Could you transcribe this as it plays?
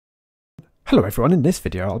Hello everyone, in this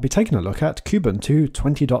video I'll be taking a look at Kubuntu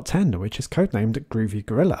 20.10, which is codenamed Groovy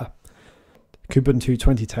Gorilla. Kubuntu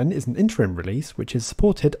 20.10 is an interim release which is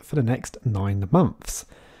supported for the next 9 months.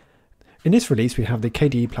 In this release we have the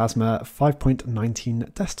KDE Plasma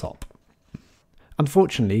 5.19 desktop.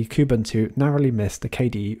 Unfortunately, Kubuntu narrowly missed the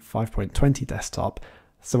KDE 5.20 desktop,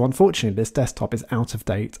 so unfortunately this desktop is out of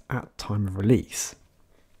date at time of release.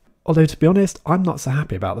 Although to be honest, I'm not so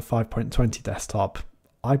happy about the 5.20 desktop.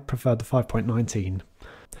 I prefer the 5.19.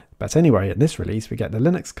 But anyway, in this release we get the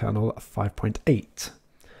Linux Kernel 5.8,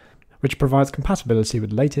 which provides compatibility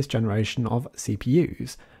with the latest generation of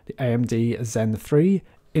CPUs, the AMD Zen 3,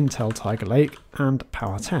 Intel Tiger Lake and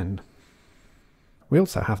Power 10. We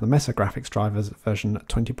also have the Mesa graphics drivers version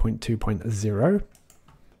 20.2.0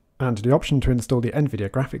 and the option to install the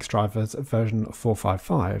NVIDIA graphics drivers version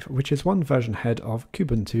 455, which is one version ahead of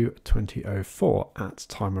Kubuntu 20.04 at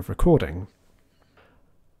time of recording.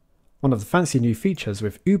 One of the fancy new features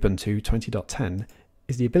with Ubuntu 20.10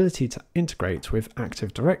 is the ability to integrate with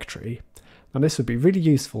Active Directory. Now this would be really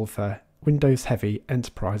useful for Windows-heavy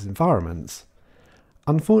enterprise environments.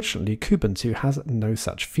 Unfortunately, Kubuntu has no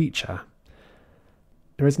such feature.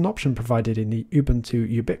 There is an option provided in the Ubuntu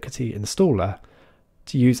Ubiquity installer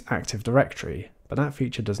to use Active Directory, but that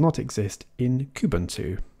feature does not exist in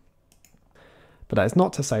Kubuntu. But that is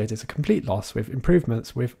not to say it is a complete loss with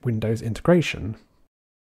improvements with Windows integration,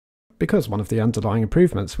 because one of the underlying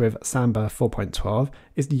improvements with Samba 4.12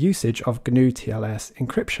 is the usage of GNU TLS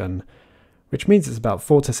encryption, which means it's about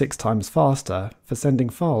 4 to 6 times faster for sending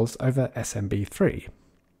files over SMB3.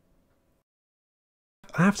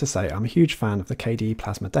 I have to say I'm a huge fan of the KDE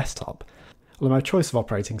Plasma desktop, although my choice of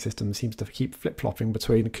operating system seems to keep flip-flopping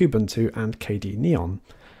between Kubuntu and KDE Neon.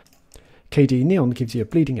 KDE Neon gives you a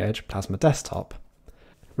bleeding-edge Plasma desktop,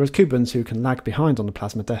 whereas Kubuntu can lag behind on the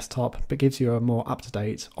Plasma desktop but gives you a more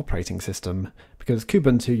up-to-date operating system, because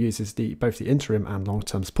Kubuntu uses both the interim and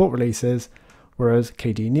long-term support releases, whereas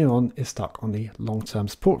KDE Neon is stuck on the long-term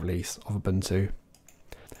support release of Ubuntu.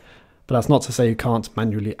 But that's not to say you can't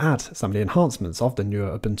manually add some of the enhancements of the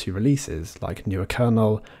newer Ubuntu releases, like newer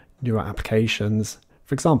kernel, newer applications.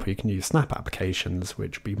 For example, you can use snap applications,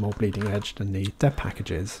 which would be more bleeding edge than the deb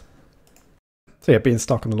packages. So yeah, being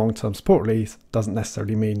stuck on the long-term support release doesn't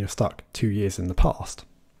necessarily mean you're stuck 2 years in the past.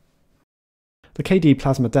 The KDE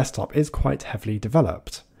Plasma desktop is quite heavily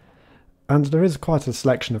developed, and there is quite a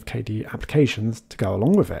selection of KDE applications to go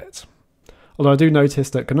along with it. Although I do notice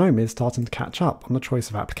that GNOME is starting to catch up on the choice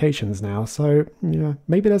of applications now, so yeah,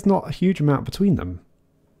 maybe there's not a huge amount between them.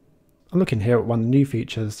 I'm looking here at one of the new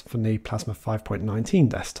features from the Plasma 5.19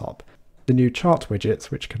 desktop, the new Chart Widgets,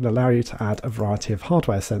 which can allow you to add a variety of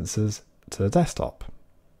hardware sensors to the desktop.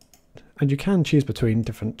 And you can choose between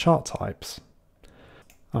different chart types.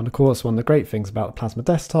 And of course, one of the great things about the Plasma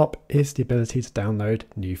desktop is the ability to download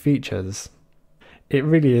new features. It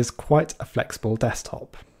really is quite a flexible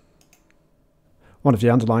desktop. One of the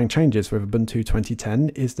underlying changes with Ubuntu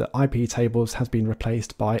 20.10 is that IP tables has been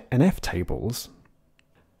replaced by NF tables.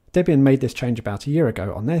 Debian made this change about a year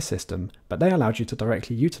ago on their system, but they allowed you to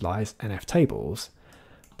directly utilize NF tables.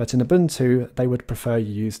 But in Ubuntu, they would prefer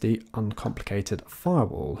you use the uncomplicated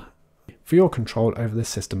firewall for your control over the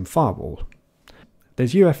system firewall.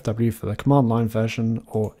 There's UFW for the command line version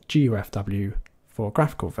or GUFW for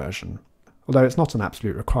graphical version, although it's not an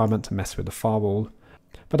absolute requirement to mess with the firewall,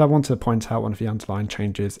 but I wanted to point out one of the underlying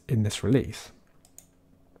changes in this release.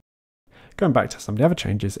 Going back to some of the other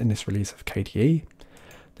changes in this release of KDE,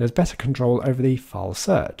 there's better control over the file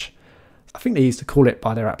search. I think they used to call it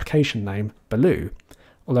by their application name, Baloo,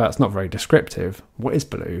 although that's not very descriptive. What is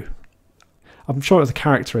Baloo? I'm sure it's a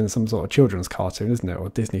character in some sort of children's cartoon, isn't it, or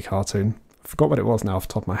Disney cartoon. I forgot what it was now off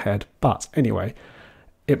the top of my head, but anyway,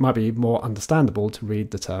 it might be more understandable to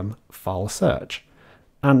read the term file search,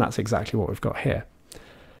 and that's exactly what we've got here.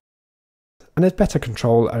 And there's better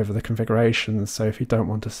control over the configurations, so if you don't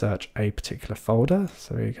want to search a particular folder,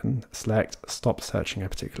 so you can select stop searching a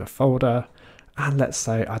particular folder, and let's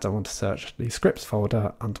say I don't want to search the scripts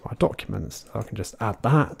folder under my documents, so I can just add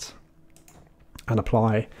that and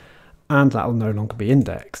apply, and that will no longer be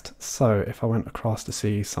indexed. So if I went across to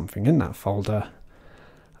see something in that folder,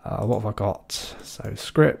 what have I got? So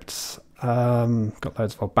scripts, got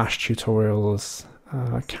loads of bash tutorials,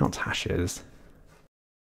 count hashes.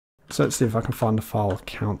 So let's see if I can find the file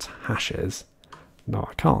count hashes. No,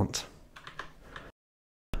 I can't.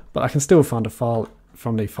 But I can still find a file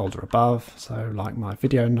from the folder above, so like my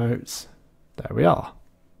video notes, there we are.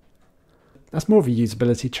 That's more of a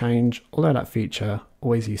usability change, although that feature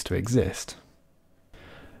always used to exist.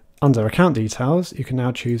 Under account details, you can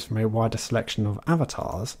now choose from a wider selection of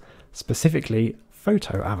avatars, specifically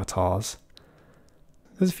photo avatars.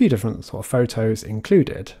 There's a few different sort of photos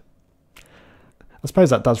included. I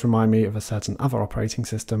suppose that does remind me of a certain other operating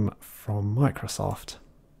system from Microsoft.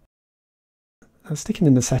 Sticking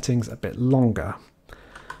in the settings a bit longer.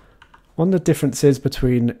 One of the differences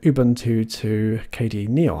between Ubuntu to KDE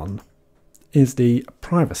Neon is the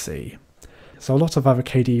privacy. So a lot of other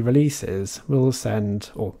KDE releases will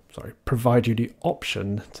provide you the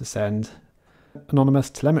option to send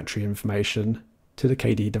anonymous telemetry information to the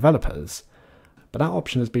KDE developers. But that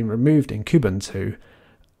option has been removed in Kubuntu,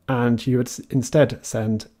 and you would instead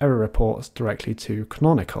send error reports directly to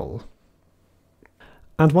Canonical.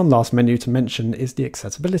 And one last menu to mention is the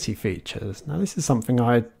accessibility features. Now this is something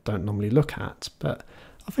I don't normally look at, but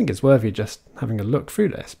I think it's worthy just having a look through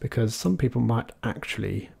this, because some people might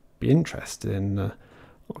actually be interested in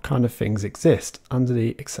what kind of things exist under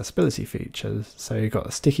the accessibility features. So you've got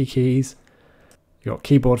the sticky keys, you've got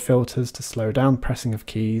keyboard filters to slow down pressing of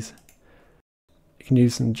keys, you can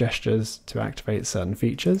use some gestures to activate certain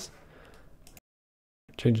features,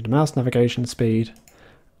 changing the mouse navigation speed,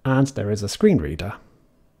 and there is a screen reader.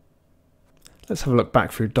 Let's have a look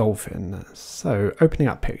back through Dolphin. So opening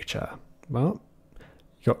up picture, well,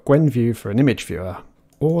 you've got Gwen View for an image viewer,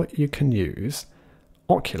 or you can use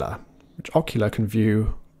Ocular, which Ocular can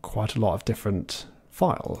view quite a lot of different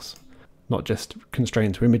files, not just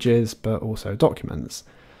constrained to images, but also documents.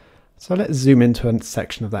 So let's zoom into a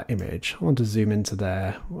section of that image. I want to zoom into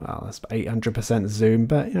there. Well, that's 800% zoom,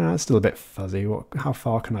 but it's still a bit fuzzy. How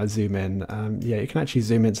far can I zoom in? Yeah, you can actually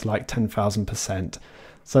zoom into like 10,000%.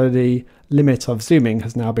 So the limit of zooming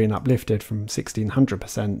has now been uplifted from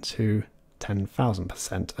 1600% to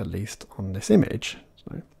 10,000% at least on this image.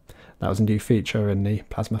 So that was a new feature in the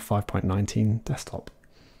Plasma 5.19 desktop.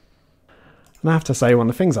 And I have to say, one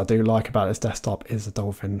of the things I do like about this desktop is the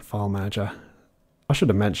Dolphin file manager. I should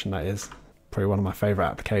have mentioned that is probably one of my favourite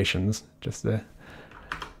applications, just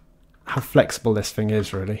how flexible this thing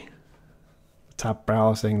is really. The tab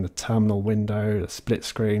browsing, the terminal window, the split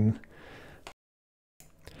screen.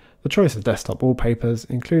 The choice of desktop wallpapers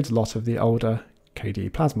includes a lot of the older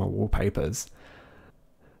KDE Plasma wallpapers.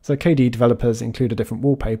 So KDE developers include a different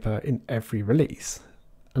wallpaper in every release,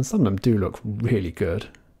 and some of them do look really good.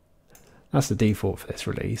 That's the default for this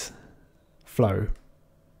release, Flow.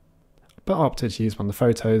 But I opted to use one of the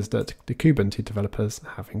photos that the Kubuntu developers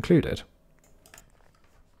have included.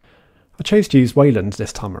 I chose to use Wayland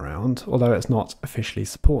this time around, although it's not officially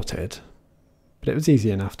supported, but it was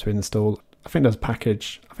easy enough to install. I think there's a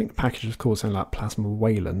package, the package is called something like Plasma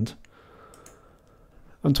Wayland.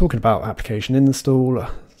 I'm talking about application install,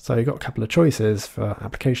 so you've got a couple of choices for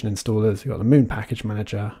application installers. You've got the Moon Package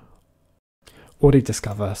Manager or the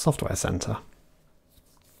Discover Software Center.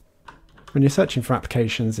 When you're searching for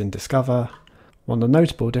applications in Discover, one of the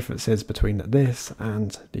notable differences between this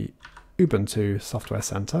and the Ubuntu Software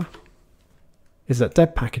Center is that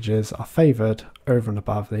deb packages are favoured over and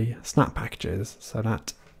above the snap packages. So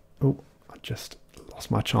that, I just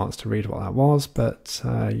lost my chance to read what that was, but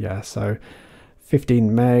yeah, so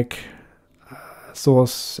 15 meg,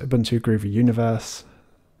 source Ubuntu Groovy Universe,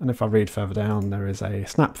 and if I read further down, there is a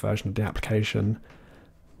snap version of the application.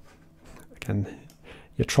 Again,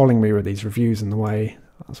 you're trolling me with these reviews in the way.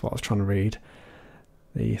 That's what I was trying to read.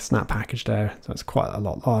 The snap package there, so it's quite a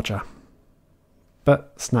lot larger.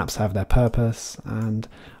 But snaps have their purpose, and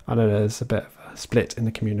I know there's a bit of a split in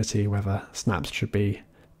the community whether snaps should be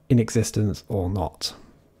in existence or not.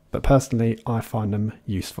 But personally, I find them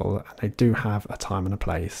useful, and they do have a time and a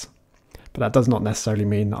place. But that does not necessarily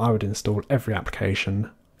mean that I would install every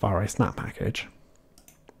application via a snap package.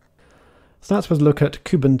 So that's a look at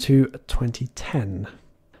Kubuntu 20.10.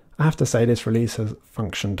 I have to say this release has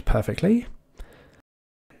functioned perfectly.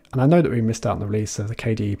 And I know that we missed out on the release of the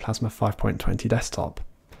KDE Plasma 5.20 desktop.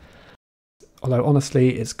 Although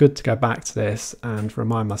honestly, it's good to go back to this and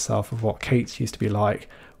remind myself of what Kate used to be like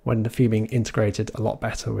when the theming integrated a lot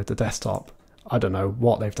better with the desktop. I don't know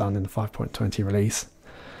what they've done in the 5.20 release.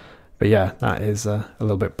 But yeah, that is a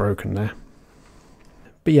little bit broken there.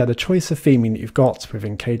 But yeah, the choice of theming that you've got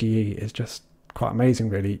within KDE is just quite amazing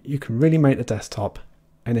really. You can really make the desktop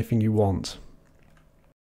anything you want.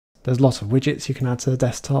 There's lots of widgets you can add to the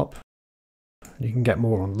desktop. You can get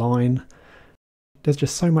more online. There's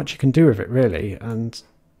just so much you can do with it really, and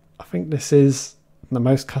I think this is the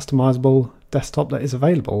most customizable desktop that is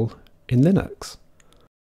available in Linux.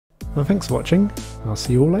 Well, thanks for watching. I'll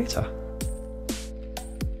see you all later.